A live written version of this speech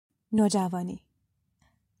نوجوانی.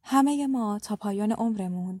 همه ما تا پایان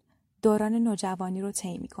عمرمون دوران نوجوانی رو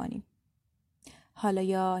طی می‌کنیم. حالا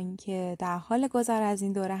یا اینکه در حال گذر از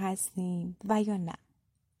این دوره هستیم و یا نه.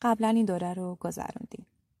 قبلا این دوره رو گذروندیم.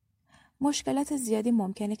 مشکلات زیادی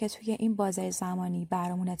ممکنه که توی این بازه زمانی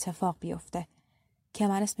برامون اتفاق بیفته که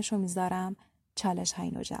من اسمشو میذارم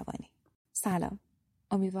چالش‌های نوجوانی. سلام.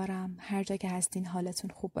 امیدوارم هر جا که هستین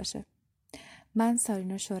حالتون خوب باشه. من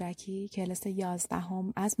سارینا شورکی کلاس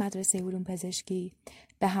 11 از مدرسه علوم پزشکی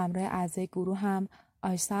به همراه اعضای گروه هم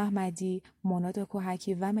آیسا احمدی، مونا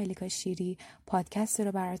دکوهکی و ملیکا شیری پادکستی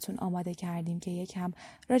رو براتون آماده کردیم که یکم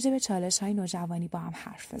راجع به چالش‌های نوجوانی با هم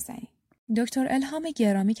حرف بزنیم. دکتر الهام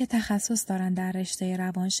گرامی که تخصص دارن در رشته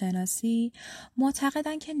روانشناسی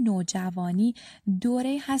معتقدن که نوجوانی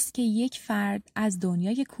دوره‌ای هست که یک فرد از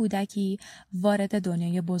دنیای کودکی وارد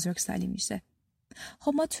دنیای بزرگسالی میشه.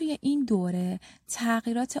 خب ما توی این دوره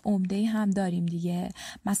تغییرات عمده‌ای هم داریم دیگه،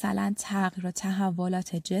 مثلا تغییر و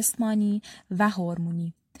تحولات جسمانی و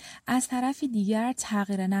هورمونی. از طرفی دیگر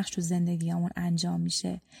تغییر نقش تو زندگیمون انجام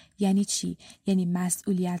میشه. یعنی چی؟ یعنی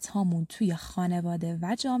مسئولیت هامون توی خانواده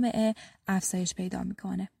و جامعه افزایش پیدا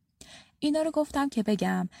میکنه. اینا رو گفتم که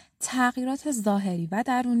بگم تغییرات ظاهری و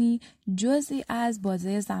درونی جزئی از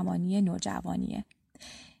بازه زمانی نوجوانیه.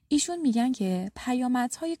 ایشون میگن که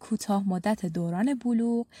پیامدهای کوتاه مدت دوران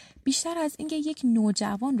بلوغ بیشتر از اینکه یک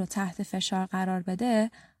نوجوان رو تحت فشار قرار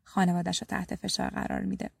بده، خانواده‌اش رو تحت فشار قرار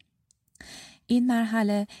میده. این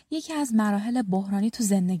مرحله یکی از مراحل بحرانی تو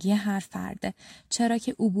زندگی هر فرده، چرا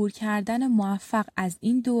که عبور کردن موفق از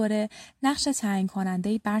این دوره نقش تعیین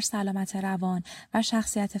کننده‌ای بر سلامت روان و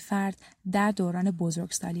شخصیت فرد در دوران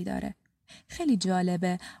بزرگسالی داره. خیلی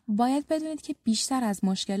جالبه. باید بدونید که بیشتر از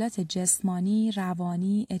مشکلات جسمانی،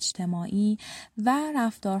 روانی، اجتماعی و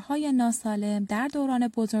رفتارهای ناسالم در دوران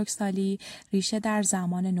بزرگسالی ریشه در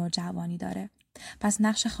زمان نوجوانی داره. پس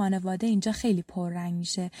نقش خانواده اینجا خیلی پررنگ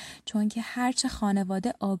میشه، چون که هرچه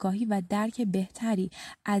خانواده آگاهی و درک بهتری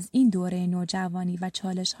از این دوره نوجوانی و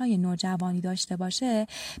چالش‌های نوجوانی داشته باشه،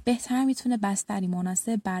 بهتر میتونه بستری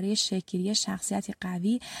مناسب برای شکل‌گیری شخصیتی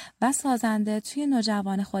قوی و سازنده توی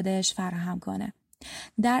نوجوان خودش فراهم کنه.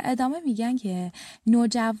 در ادامه میگن که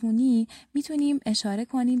نوجوانی میتونیم اشاره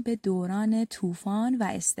کنیم به دوران طوفان و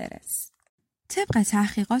استرس. طبق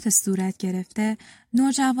تحقیقات صورت گرفته،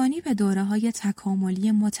 نوجوانی به دوره‌های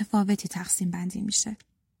تکاملی متفاوتی تقسیم بندی میشه.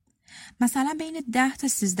 مثلا بین 10 تا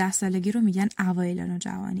 13 سالگی رو میگن اوایل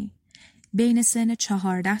نوجوانی. بین سن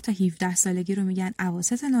 14 تا 17 سالگی رو میگن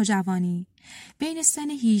اواسط نوجوانی. بین سن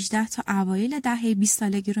 18 تا اوایل دهه 20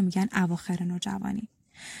 سالگی رو میگن اواخر نوجوانی.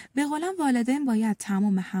 به قولم والدین باید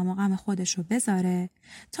تمام هم و غم خودش رو بذاره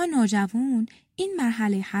تا نوجوان این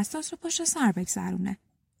مرحله حساس رو پشت سر بگذرونه.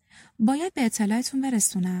 باید به اطلاعتون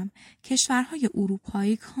برسونم کشورهای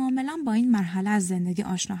اروپایی کاملا با این مرحله از زندگی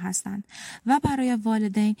آشنا هستند و برای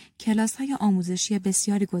والدین کلاس‌های آموزشی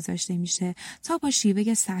بسیاری گذاشته میشه تا با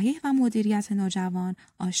شیوه صحیح و مدیریت نوجوان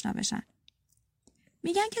آشنا بشن.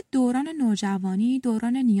 میگن که دوران نوجوانی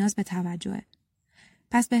دوران نیاز به توجهه.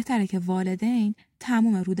 پس بهتره که والدین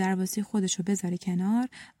تمام رودرواسی خودش رو بذاره کنار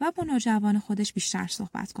و با نوجوان خودش بیشتر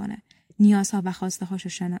صحبت کنه. نیازها و خواسته هاشو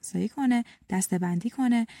شناسایی کنه، دسته‌بندی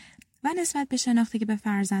کنه و نسبت به شناختی که به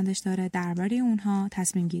فرزندش داره درباره اونها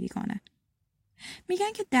تصمیم گیری کنه.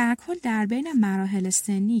 میگن که در کل در بین مراحل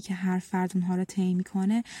سنی که هر فرد اونها رو طی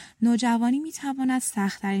میکنه، نوجوانی میتواند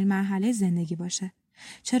سخت‌ترین مرحله زندگی باشه،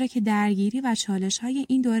 چرا که درگیری و چالش‌های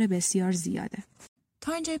این دوره بسیار زیاده.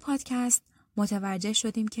 تا اینجای پادکست متوجه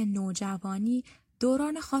شدیم که نوجوانی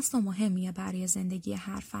دوران خاص و مهمیه برای زندگی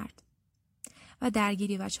هر فرد و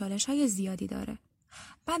درگیری و چالش‌های زیادی داره.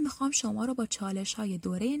 بعد میخوام شما رو با چالش‌های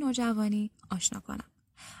دوره نوجوانی آشنا کنم.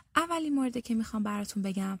 اولین موردی که میخوام براتون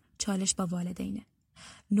بگم چالش با والدینه.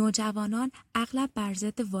 نوجوانان اغلب بر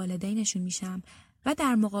ضد والدینشون میشن و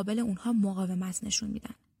در مقابل اونها مقاومت نشون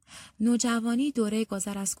میدن. نوجوانی دوره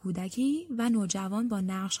گذر از کودکی و نوجوان با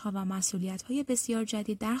نقش‌ها و مسئولیت‌های بسیار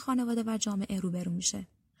جدید در خانواده و جامعه روبرو میشه.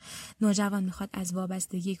 نوجوان میخواد از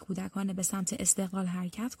وابستگی کودکانه به سمت استقلال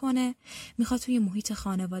حرکت کنه، میخواد توی محیط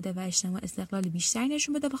خانواده و اجتماع استقلال بیشتری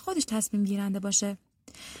نشون بده و خودش تصمیم گیرنده باشه.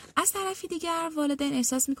 از طرفی دیگر والدین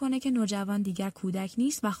احساس میکنه که نوجوان دیگر کودک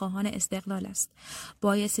نیست و خواهان استقلال است.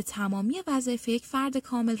 باعث تمامی وظایف یک فرد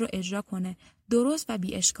کامل رو اجرا کنه، درست و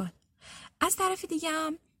بی اشکال. از طرفی دیگه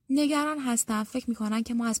هم نگران هستن، فکر میکنن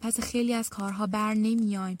که ما از پس خیلی از کارها بر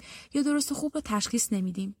نمیایم یا درست و خوب رو تشخیص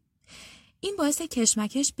نمیدیم. این باعث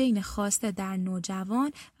کشمکش بین خواسته در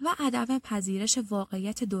نوجوان و عدم پذیرش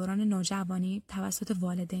واقعیت دوران نوجوانی توسط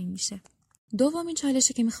والدین میشه. دومین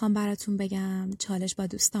چالشی که میخوام براتون بگم چالش با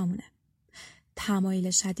دوستامونه.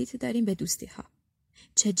 تمایل شدیدی داریم به دوستی ها.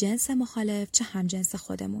 چه جنس مخالف چه هم جنس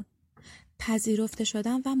خودمون. پذیرفته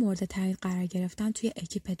شدن و مورد تعیین قرار گرفتن توی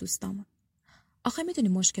اکیپ دوستامون. آخه میدونی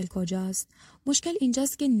مشکل کجاست؟ مشکل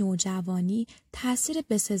اینجاست که نوجوانی تأثیر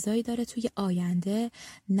بسزایی داره توی آینده،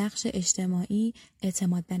 نقش اجتماعی،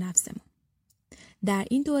 اعتماد به نفسمون. در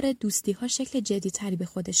این دوره دوستی ها شکل جدی تری به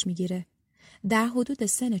خودش میگیره. در حدود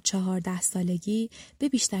سن 14 سالگی به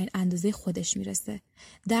بیشترین اندازه خودش میرسه.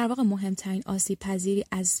 در واقع مهمترین آسیب پذیری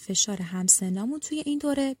از فشار همسنامون توی این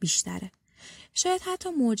دوره بیشتره. شاید حتی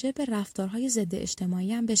موجب رفتارهای ضد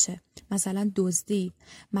اجتماعی هم بشه، مثلا دزدی،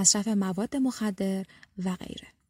 مصرف مواد مخدر و غیره.